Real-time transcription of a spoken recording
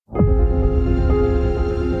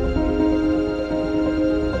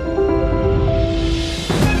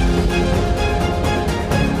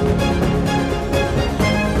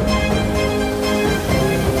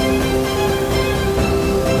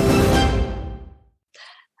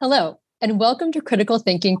Hello, and welcome to Critical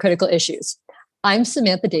Thinking, Critical Issues. I'm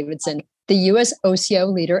Samantha Davidson, the U.S.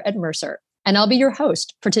 OCO leader at Mercer, and I'll be your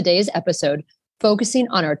host for today's episode, focusing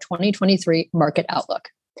on our 2023 market outlook.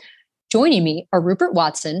 Joining me are Rupert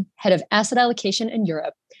Watson, head of asset allocation in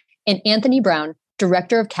Europe, and Anthony Brown,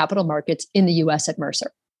 director of capital markets in the U.S. at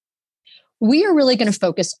Mercer. We are really going to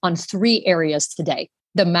focus on three areas today: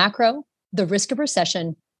 the macro, the risk of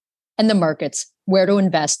recession, and the markets, where to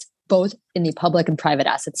invest, both in the public and private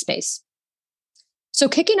asset space. So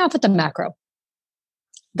kicking off with the macro,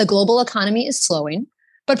 the global economy is slowing,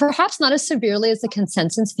 but perhaps not as severely as the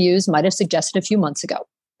consensus views might have suggested a few months ago.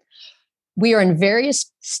 We are in various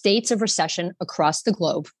states of recession across the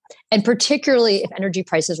globe, and particularly if energy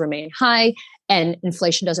prices remain high and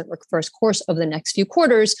inflation doesn't reverse course over the next few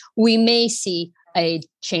quarters, we may see a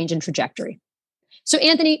change in trajectory. So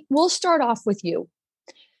Anthony, we'll start off with you.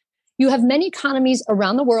 You have many economies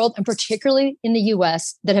around the world, and particularly in the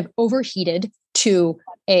US, that have overheated to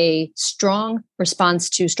a strong response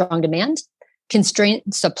to strong demand, constrained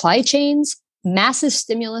supply chains, massive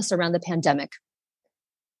stimulus around the pandemic.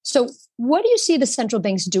 So what do you see the central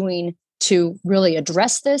banks doing to really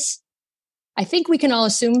address this? I think we can all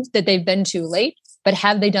assume that they've been too late, but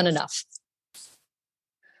have they done enough?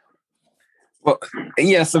 Well,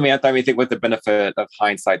 yes, Samantha, I think with the benefit of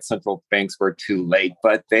hindsight, central banks were too late,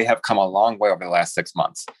 but they have come a long way over the last 6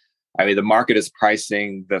 months. The market is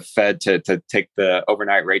pricing the Fed to take the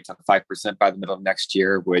overnight rate to 5% by the middle of next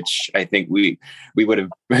year, which I think we would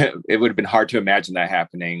have, it would have been hard to imagine that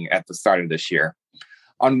happening at the start of this year.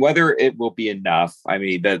 On whether it will be enough,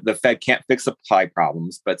 the Fed can't fix supply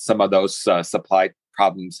problems, but some of those supply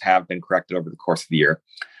problems have been corrected over the course of the year.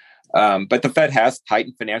 But the Fed has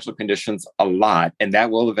tightened financial conditions a lot, and that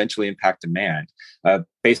will eventually impact demand.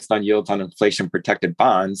 Based on yields on inflation-protected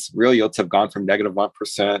bonds, real yields have gone from negative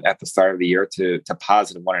 1% at the start of the year to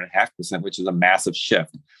positive 1.5%, which is a massive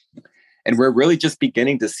shift. And we're really just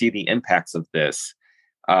beginning to see the impacts of this.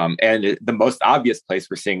 And the most obvious place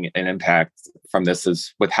we're seeing an impact from this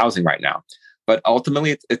is with housing right now. But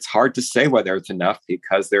ultimately, it's hard to say whether it's enough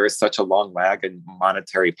because there is such a long lag in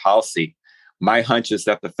monetary policy. My hunch is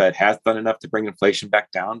that the Fed has done enough to bring inflation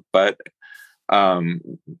back down, but yeah,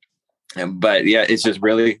 it's just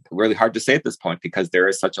really, really hard to say at this point because there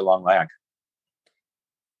is such a long lag.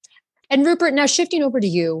 And Rupert, now shifting over to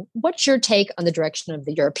you, what's your take on the direction of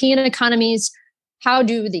the European economies? How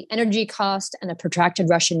do the energy cost and the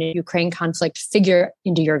protracted Russian-Ukraine conflict figure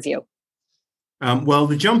into your view? Well,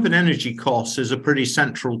 the jump in energy costs is a pretty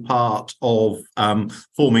central part of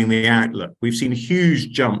forming the outlook. We've seen huge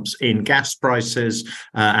jumps in gas prices,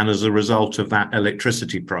 and as a result of that,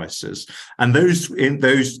 electricity prices. And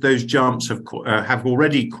those jumps have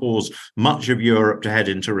already caused much of Europe to head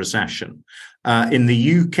into recession. In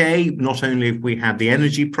the UK, not only have we had the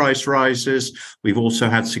energy price rises, we've also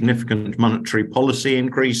had significant monetary policy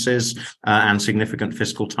increases and significant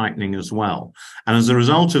fiscal tightening as well. And as a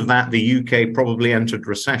result of that, the UK probably entered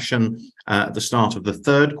recession at the start of the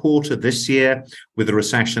third quarter this year, with a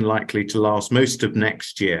recession likely to last most of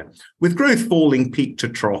next year, with growth falling peak to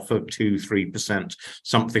trough of 2-3%,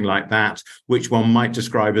 something like that, which one might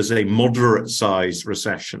describe as a moderate-sized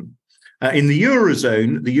recession. In the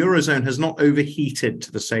Eurozone has not overheated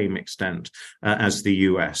to the same extent as the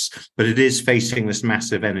US, but it is facing this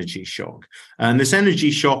massive energy shock. And this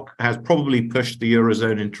energy shock has probably pushed the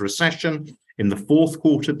Eurozone into recession in the fourth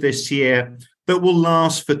quarter this year, but will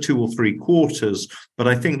last for 2 or 3 quarters. But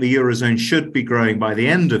I think the Eurozone should be growing by the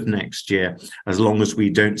end of next year, as long as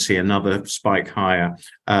we don't see another spike higher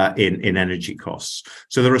in energy costs.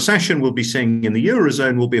 So the recession we'll be seeing in the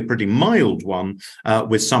Eurozone will be a pretty mild one,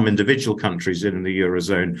 with some individual countries in the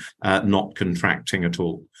Eurozone not contracting at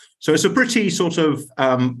all. So it's a pretty sort of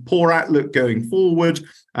poor outlook going forward,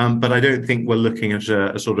 but I don't think we're looking at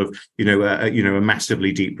a sort of a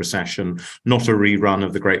massively deep recession, not a rerun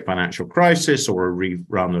of the Great Financial Crisis or a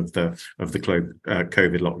rerun of the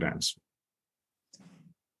COVID lockdowns.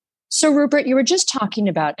 So Rupert, you were just talking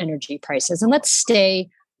about energy prices, and let's stay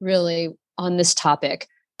really on this topic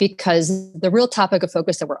because the real topic of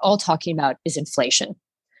focus that we're all talking about is inflation.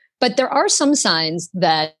 But there are some signs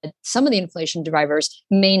that some of the inflation drivers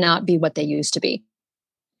may not be what they used to be.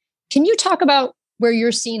 Can you talk about where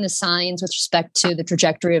you're seeing the signs with respect to the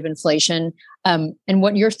trajectory of inflation and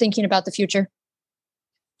what you're thinking about the future?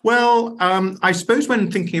 Well, I suppose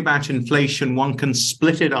when thinking about inflation, one can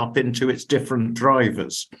split it up into its different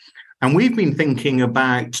drivers. And we've been thinking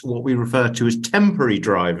about what we refer to as temporary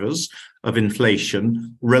drivers of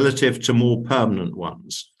inflation relative to more permanent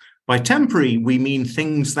ones. By temporary, we mean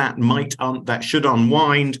things that should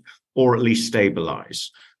unwind or at least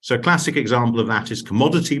stabilize. So a classic example of that is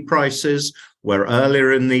commodity prices, where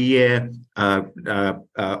earlier in the year,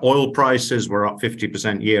 oil prices were up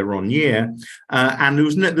 50% year on year, and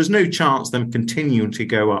there's no chance them continuing to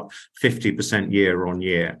go up 50% year on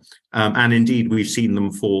year. And indeed, we've seen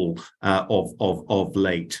them fall of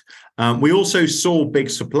late. We also saw big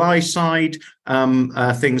supply side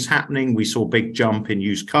things happening. We saw big jump in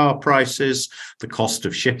used car prices. The cost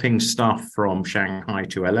of shipping stuff from Shanghai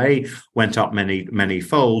to LA went up many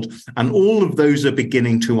fold. And all of those are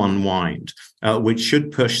beginning to unwind, which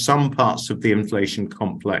should push some parts of the inflation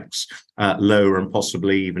complex lower and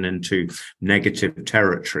possibly even into negative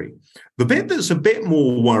territory. The bit that's a bit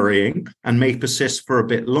more worrying and may persist for a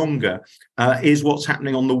bit longer is what's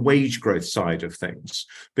happening on the wage growth side of things.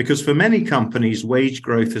 Because for many companies, wage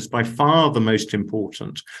growth is by far the most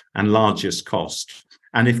important and largest cost.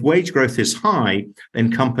 And if wage growth is high,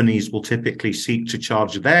 then companies will typically seek to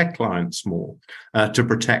charge their clients more to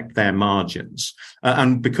protect their margins.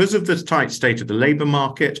 And because of the tight state of the labor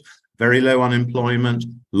market, very low unemployment,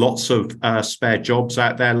 lots of spare jobs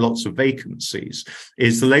out there, lots of vacancies,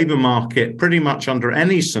 is the labor market pretty much under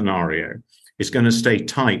any scenario is going to stay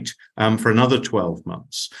tight for another 12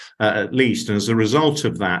 months at least. And as a result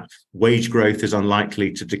of that, wage growth is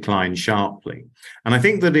unlikely to decline sharply. And I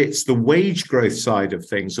think that it's the wage growth side of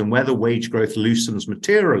things and whether wage growth loosens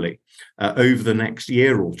materially over the next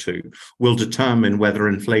year or two will determine whether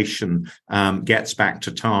inflation gets back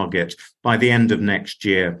to target by the end of next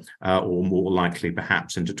year or more likely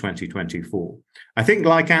perhaps into 2024. I think,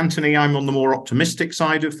 like Anthony, I'm on the more optimistic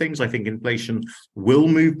side of things. I think inflation will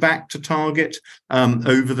move back to target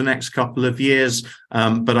over the next couple of years,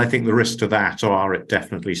 but I think the risks to that are it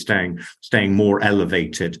definitely staying more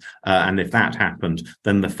elevated. And if that happened,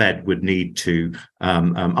 then the Fed would need to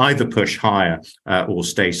either push higher or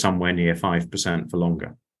stay somewhere near 5% for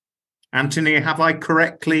longer. Anthony, have I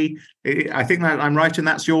correctly? I think that I'm right, and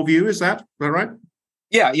that's your view. Is that right?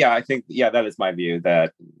 Yeah. I think that is my view.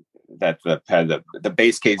 That the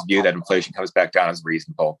base case view that inflation comes back down is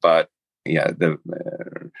reasonable, but I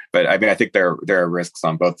mean, I think there are risks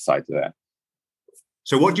on both sides of that.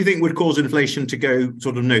 So what do you think would cause inflation to go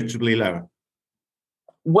sort of notably lower?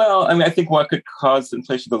 Well, I mean, I think what could cause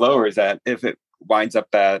inflation to go lower is that if it winds up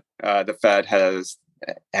that the Fed has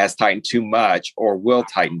tightened too much or will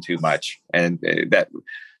tighten too much, and that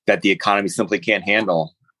the economy simply can't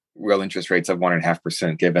handle real interest rates of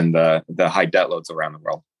 1.5% given the high debt loads around the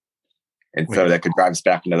world. And so that could drive us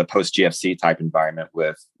back into the post-GFC type environment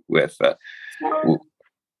with the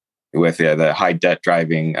high debt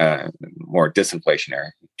driving more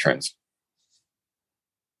disinflationary trends.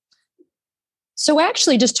 So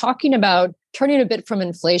actually just talking about turning a bit from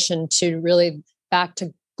inflation to really back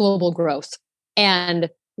to global growth. And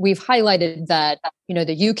we've highlighted that,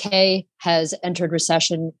 the UK has entered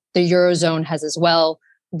recession. The Eurozone has as well.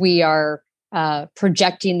 We are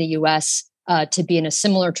projecting the US to be in a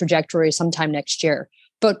similar trajectory sometime next year.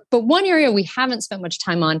 But one area we haven't spent much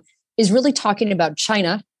time on is really talking about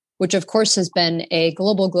China, which of course has been a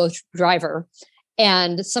global growth driver,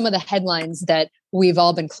 and some of the headlines that we've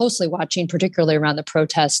all been closely watching, particularly around the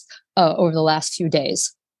protests over the last few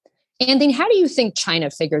days. Anthony, how do you think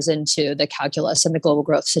China figures into the calculus and the global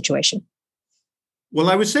growth situation? Well,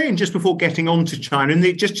 I was saying just before getting on to China,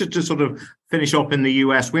 and just to sort of finish off in the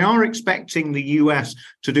US, we are expecting the US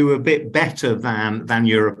to do a bit better than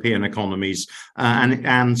European economies.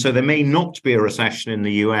 And so there may not be a recession in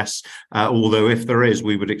the US, although if there is,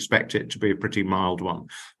 we would expect it to be a pretty mild one.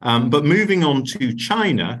 But moving on to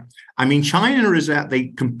China, I mean, China is at the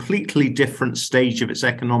completely different stage of its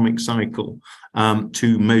economic cycle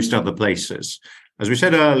to most other places. As we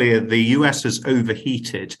said earlier, the US has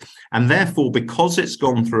overheated, and therefore, because it's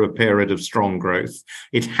gone through a period of strong growth,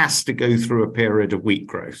 it has to go through a period of weak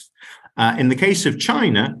growth. In the case of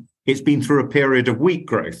China, it's been through a period of weak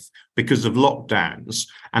growth because of lockdowns,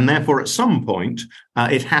 and therefore, at some point,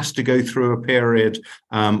 it has to go through a period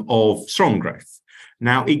of strong growth.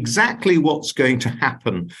 Now, exactly what's going to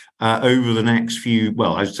happen over the next few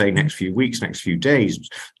weeks, next few days,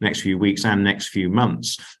 next few weeks and next few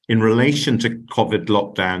months in relation to COVID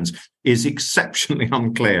lockdowns is exceptionally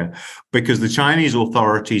unclear, because the Chinese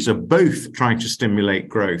authorities are both trying to stimulate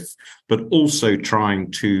growth, but also trying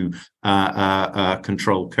to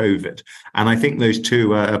control COVID. And I think those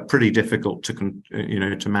two are pretty difficult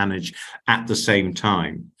to manage at the same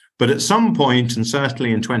time. But at some point, and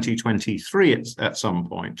certainly in 2023, at some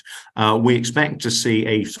point, we expect to see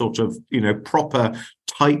a sort of, proper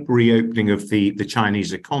type reopening of the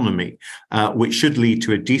Chinese economy, which should lead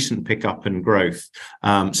to a decent pickup in growth,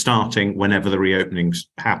 starting whenever the reopening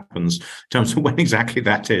happens. In terms of when exactly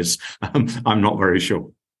that is, I'm not very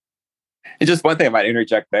sure. And just one thing I might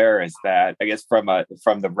interject there is that I guess from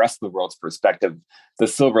the rest of the world's perspective, the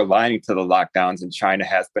silver lining to the lockdowns in China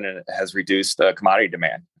has reduced commodity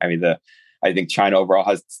demand. I think China overall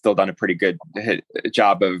has still done a pretty good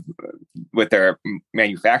job with their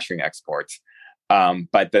manufacturing exports.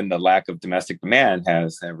 But then the lack of domestic demand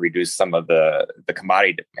has reduced some of the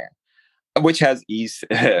commodity demand, which has eased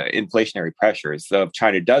inflationary pressures. So if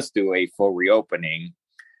China does do a full reopening,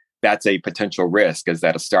 that's a potential risk, as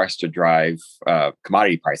that starts to drive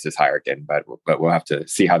commodity prices higher again. But we'll have to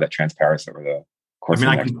see how that transpires over the course.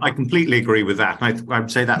 I completely agree with that. I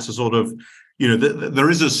would say that's a sort of, there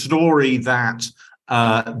is a story that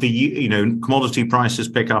commodity prices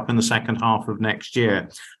pick up in the second half of next year,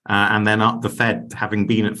 and then the Fed, having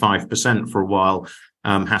been at 5% for a while,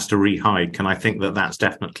 has to re-hike. And I think that that's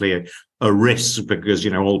definitely a risk, because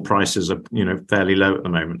oil prices are fairly low at the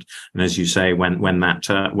moment. And as you say, when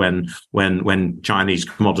Chinese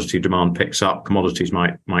commodity demand picks up, commodities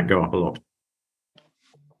might go up a lot.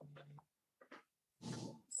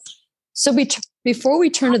 So before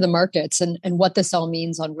we turn to the markets and what this all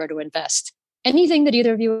means on where to invest, anything that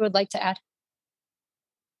either of you would like to add?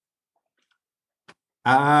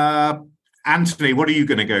 Anthony, what are you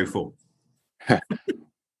going to go for?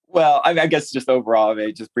 Well, I guess just overall,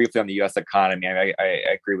 just briefly on the U.S. economy, I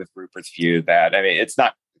agree with Rupert's view that it's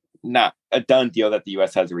not a done deal that the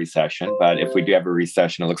U.S. has a recession, but if we do have a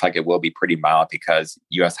recession, it looks like it will be pretty mild, because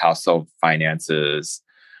U.S. household finances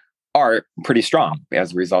are pretty strong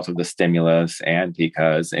as a result of the stimulus and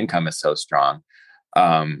because income is so strong.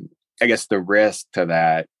 I guess the risk to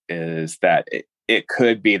that is that it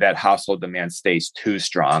could be that household demand stays too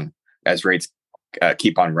strong as rates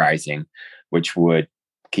keep on rising, which would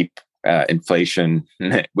keep inflation,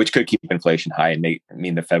 which could keep inflation high and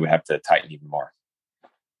mean the Fed would have to tighten even more.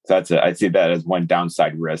 So I see that as one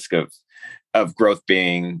downside risk of growth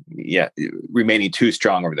remaining too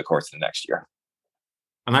strong over the course of the next year.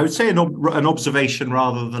 And I would say an observation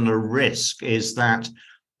rather than a risk is that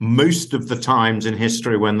most of the times in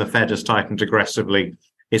history when the Fed has tightened aggressively,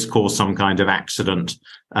 it's caused some kind of accident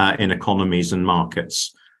in economies and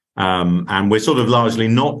markets. And we're sort of largely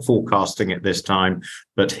not forecasting it this time,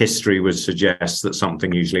 but history would suggest that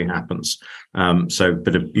something usually happens. We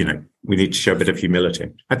need to show a bit of humility.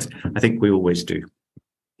 I think we always do.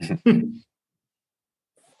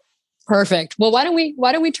 Perfect. Well, why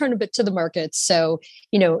don't we turn a bit to the markets? So,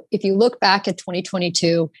 if you look back at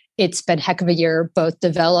 2022, it's been a heck of a year. Both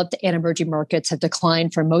developed and emerging markets have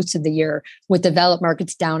declined for most of the year, with developed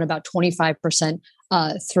markets down about 25%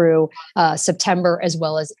 through September, as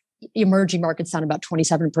well as emerging markets down about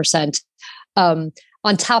 27%. On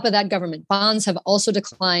top of that, government bonds have also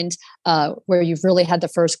declined, where you've really had the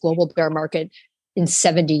first global bear market in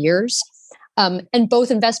 70 years. And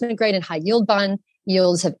both investment grade and high yield bond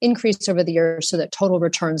yields have increased over the years, so that total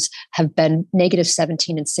returns have been negative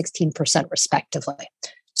 17 and 16% respectively.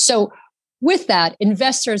 So with that,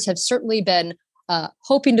 investors have certainly been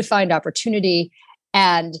hoping to find opportunity.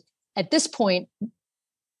 And at this point,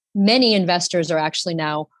 many investors are actually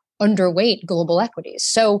now underweight global equities.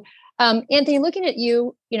 So Anthony, looking at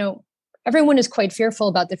you, everyone is quite fearful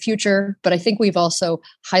about the future, but I think we've also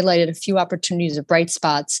highlighted a few opportunities of bright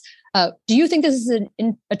spots. Do you think this is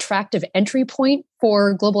an attractive entry point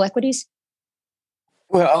for global equities?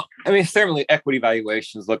 Well, certainly equity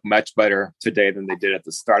valuations look much better today than they did at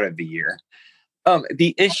the start of the year.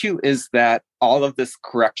 The issue is that all of this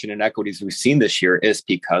correction in equities we've seen this year is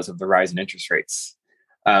because of the rise in interest rates.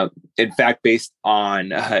 In fact, based on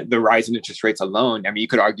the rise in interest rates alone, you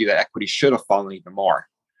could argue that equity should have fallen even more.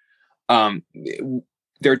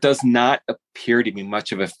 There does not appear to be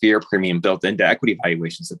much of a fear premium built into equity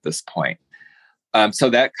valuations at this point. So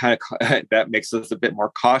that that makes us a bit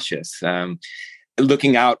more cautious.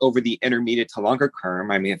 Looking out over the intermediate to longer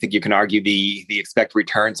term, I think you can argue the expected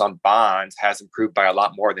returns on bonds has improved by a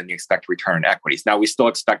lot more than the expected return on equities. Now, we still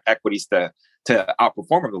expect equities to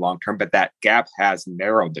outperform over the long term, but that gap has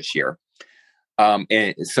narrowed this year.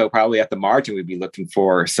 And so probably at the margin, we'd be looking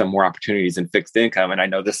for some more opportunities in fixed income. And I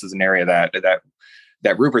know this is an area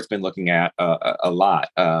that Rupert's been looking at a lot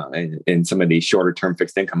in some of these shorter term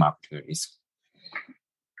fixed income opportunities.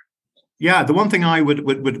 Yeah, the one thing I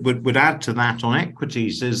would add to that on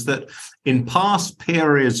equities is that in past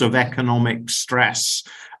periods of economic stress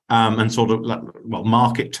and sort of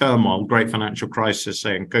market turmoil, great financial crisis,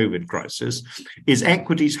 say, and COVID crisis, is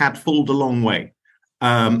equities had fallen a long way.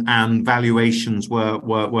 And valuations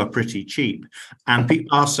were pretty cheap. And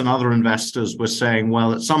us and other investors were saying,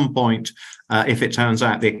 well, at some point, if it turns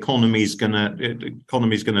out the economy's going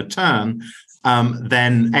to turn,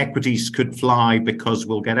 then equities could fly because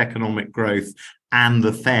we'll get economic growth and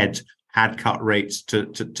the Fed had cut rates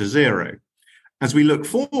to zero. As we look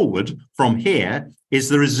forward from here,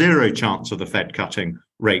 there is zero chance of the Fed cutting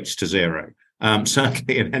rates to zero.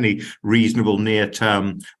 Certainly in any reasonable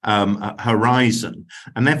near-term horizon.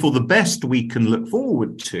 And therefore, the best we can look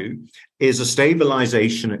forward to is a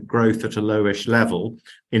stabilization at growth at a lowish level,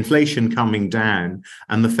 inflation coming down,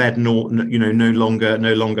 and the Fed no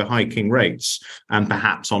longer hiking rates, and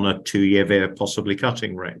perhaps on a 2-year view, possibly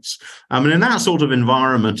cutting rates. And in that sort of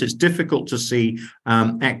environment, it's difficult to see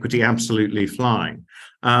equity absolutely flying.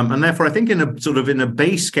 And therefore, I think in a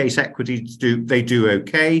base case, equities do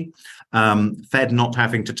okay. Fed not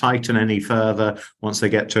having to tighten any further once they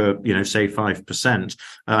get to, say 5%,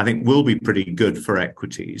 I think will be pretty good for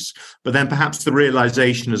equities. But then perhaps the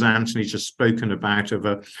realization, as Anthony's just spoken about, of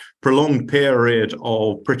a prolonged period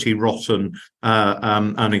of pretty rotten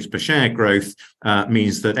earnings per share growth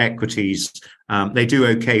means that equities, they do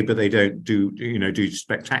okay, but they don't do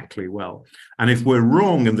spectacularly well. And if we're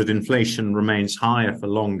wrong and that inflation remains higher for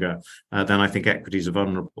longer, then I think equities are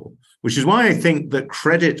vulnerable, which is why I think that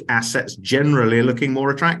credit assets generally are looking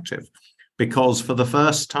more attractive. Because for the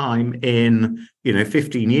first time in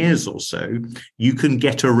 15 years or so, you can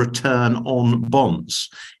get a return on bonds.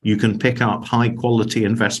 You can pick up high quality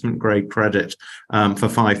investment grade credit for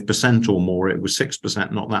 5% or more. It was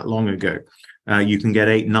 6% not that long ago. You can get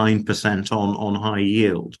 8-9% on high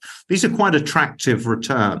yield. These are quite attractive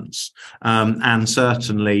returns, and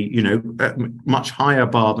certainly, much higher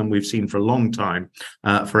bar than we've seen for a long time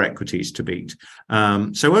for equities to beat.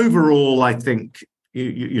 So overall, I think.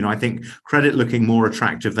 I think credit looking more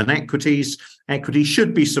attractive than equities. Equities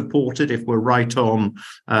should be supported if we're right on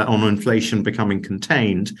inflation becoming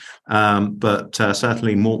contained, but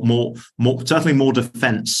certainly more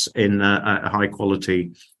defence in a high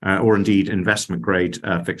quality or indeed investment grade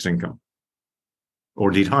fixed income,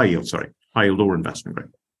 or indeed high yield or investment grade.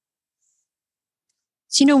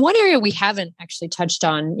 So one area we haven't actually touched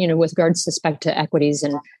on, with respect to equities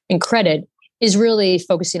and credit, is really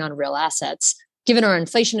focusing on real assets. Given our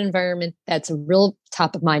inflation environment, that's a real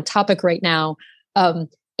top of mind topic right now.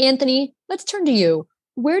 Anthony, let's turn to you.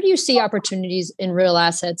 Where do you see opportunities in real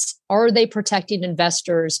assets? Are they protecting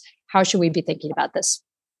investors? How should we be thinking about this?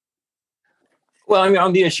 Well,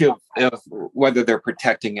 on the issue of whether they're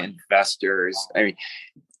protecting investors,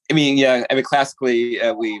 classically,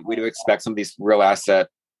 we do expect some of these real asset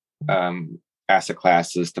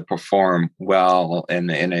classes to perform well in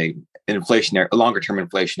a longer term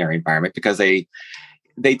inflationary environment, because they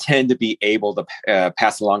tend to be able to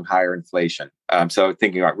pass along higher inflation. So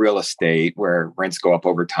thinking about real estate, where rents go up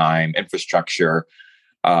over time, infrastructure,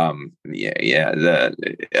 a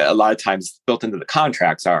lot of times built into the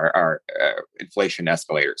contracts are inflation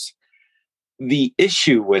escalators. The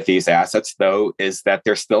issue with these assets, though, is that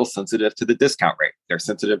they're still sensitive to the discount rate. They're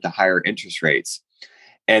sensitive to higher interest rates.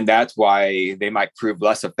 And that's why they might prove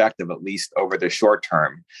less effective, at least over the short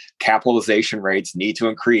term. Capitalization rates need to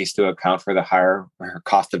increase to account for the higher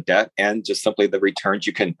cost of debt and just simply the returns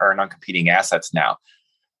you can earn on competing assets now.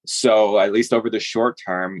 So at least over the short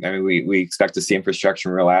term, we expect to see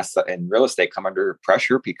infrastructure and real estate come under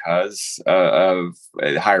pressure because of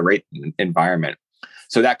a higher rate environment.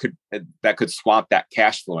 So that could swamp that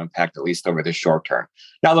cash flow impact, at least over the short term.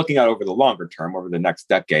 Now, looking out over the longer term, over the next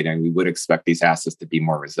decade, we would expect these assets to be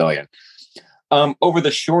more resilient. Over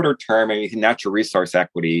the shorter term, natural resource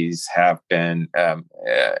equities have been a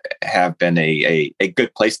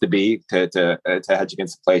good place to be to hedge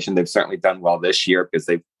against inflation. They've certainly done well this year because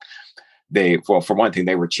for one thing,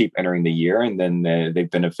 they were cheap entering the year, and then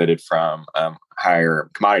they've benefited from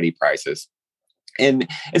higher commodity prices. And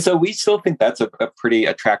so we still think that's a pretty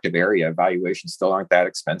attractive area. Valuations still aren't that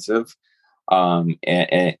expensive.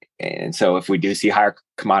 And so if we do see higher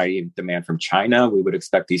commodity demand from China, we would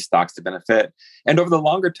expect these stocks to benefit. And over the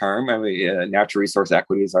longer term, natural resource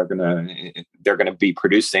equities they're going to be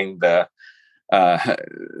producing the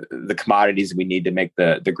commodities we need to make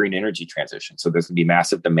the green energy transition. So there's going to be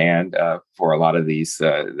massive demand for a lot of these,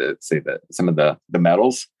 some of the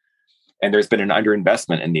metals. And there's been an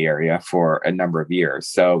underinvestment in the area for a number of years.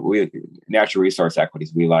 So natural resource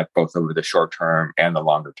equities, we like both over the short term and the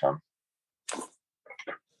longer term.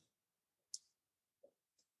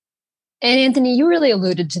 And Anthony, you really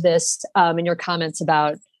alluded to this in your comments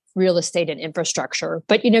about real estate and infrastructure.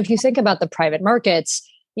 But, if you think about the private markets,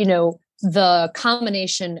 the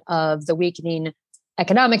combination of the weakening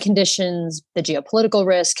economic conditions, the geopolitical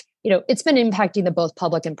risk, it's been impacting the both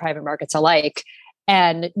public and private markets alike.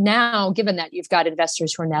 And now, given that you've got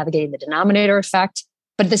investors who are navigating the denominator effect,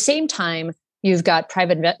 but at the same time, you've got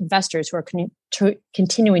private investors who are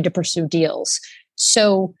continuing to pursue deals.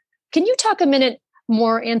 So can you talk a minute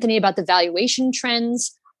more, Anthony, about the valuation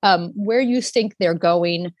trends, where you think they're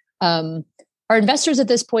going? Are investors at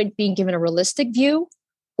this point being given a realistic view,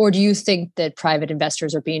 or do you think that private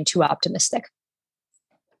investors are being too optimistic?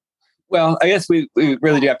 Well, I guess we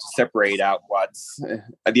really do have to separate out what's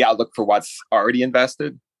the outlook for what's already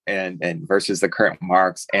invested and versus the current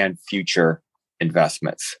marks and future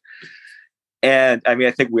investments. And I mean,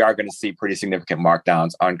 I think we are going to see pretty significant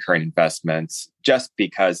markdowns on current investments just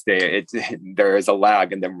because there is a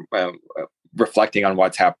lag in them reflecting on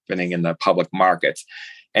what's happening in the public markets.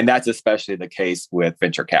 And that's especially the case with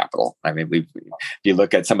venture capital. I mean, if you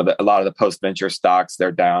look at a lot of the post-venture stocks,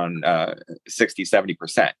 they're down 60,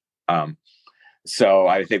 70%. So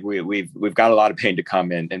I think we've got a lot of pain to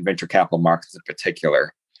come in venture capital markets in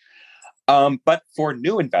particular. But for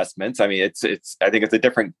new investments, I mean, I think it's a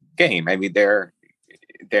different game. I mean, their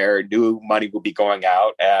new money will be going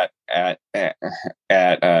out at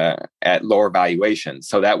lower valuations.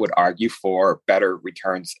 So that would argue for better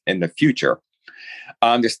returns in the future.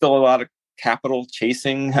 There's still a lot of capital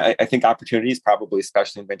chasing, I think, opportunities, probably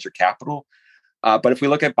especially in venture capital. But if we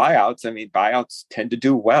look at buyouts, I mean, buyouts tend to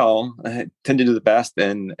do well, tend to do the best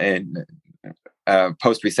in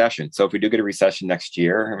post-recession. So if we do get a recession next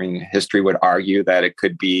year, I mean, history would argue that it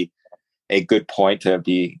could be a good point to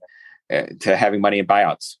having money in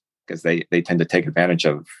buyouts because they tend to take advantage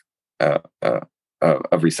of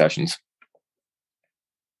recessions.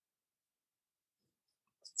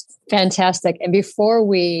 Fantastic. And before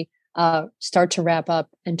we start to wrap up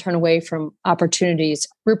and turn away from opportunities,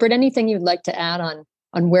 Rupert, anything you'd like to add on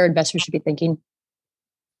where investors should be thinking?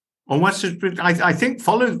 I think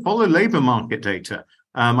follow labor market data.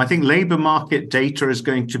 I think labor market data is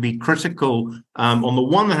going to be critical, on the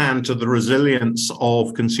one hand, to the resilience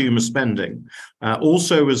of consumer spending,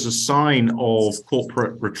 also as a sign of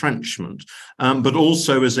corporate retrenchment, but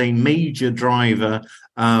also as a major driver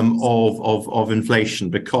of inflation,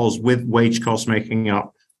 because with wage costs making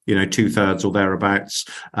up 2/3 or thereabouts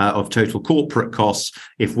of total corporate costs,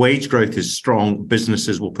 if wage growth is strong,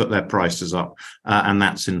 businesses will put their prices up, and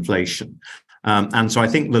that's inflation. And so I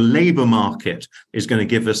think the labor market is going to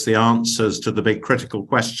give us the answers to the big critical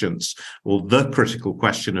questions, or the critical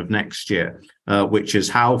question of next year, which is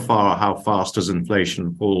how fast does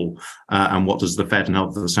inflation fall, and what does the Fed and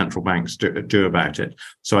other central banks do about it?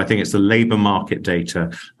 So I think it's the labor market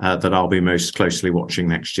data that I'll be most closely watching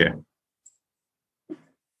next year.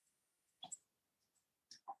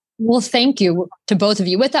 Well, thank you to both of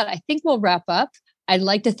you. With that, I think we'll wrap up. I'd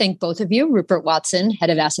like to thank both of you, Rupert Watson,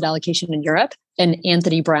 Head of Asset Allocation in Europe, and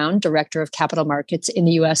Anthony Brown, Director of Capital Markets in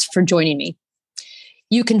the US, for joining me.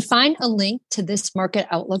 You can find a link to this market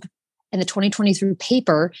outlook and the 2023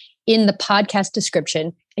 paper in the podcast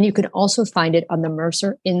description, and you can also find it on the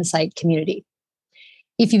Mercer Insight community.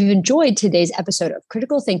 If you've enjoyed today's episode of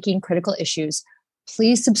Critical Thinking, Critical Issues,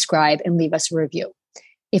 please subscribe and leave us a review.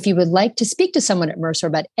 If you would like to speak to someone at Mercer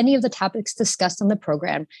about any of the topics discussed on the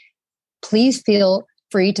program, please feel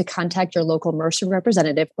free to contact your local Mercer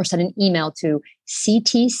representative or send an email to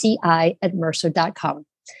ctci@mercer.com.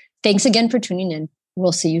 Thanks again for tuning in.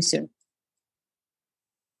 We'll see you soon.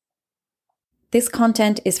 This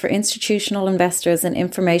content is for institutional investors and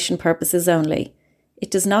information purposes only. It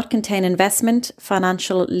does not contain investment,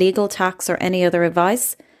 financial, legal, tax, or any other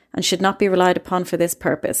advice and should not be relied upon for this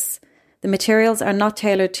purpose. The materials are not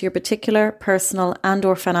tailored to your particular personal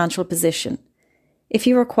and/or financial position. If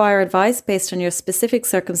you require advice based on your specific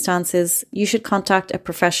circumstances, you should contact a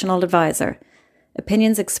professional advisor.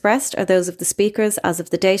 Opinions expressed are those of the speakers as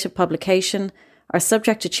of the date of publication, are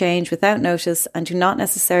subject to change without notice, and do not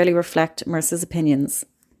necessarily reflect Mercer's opinions.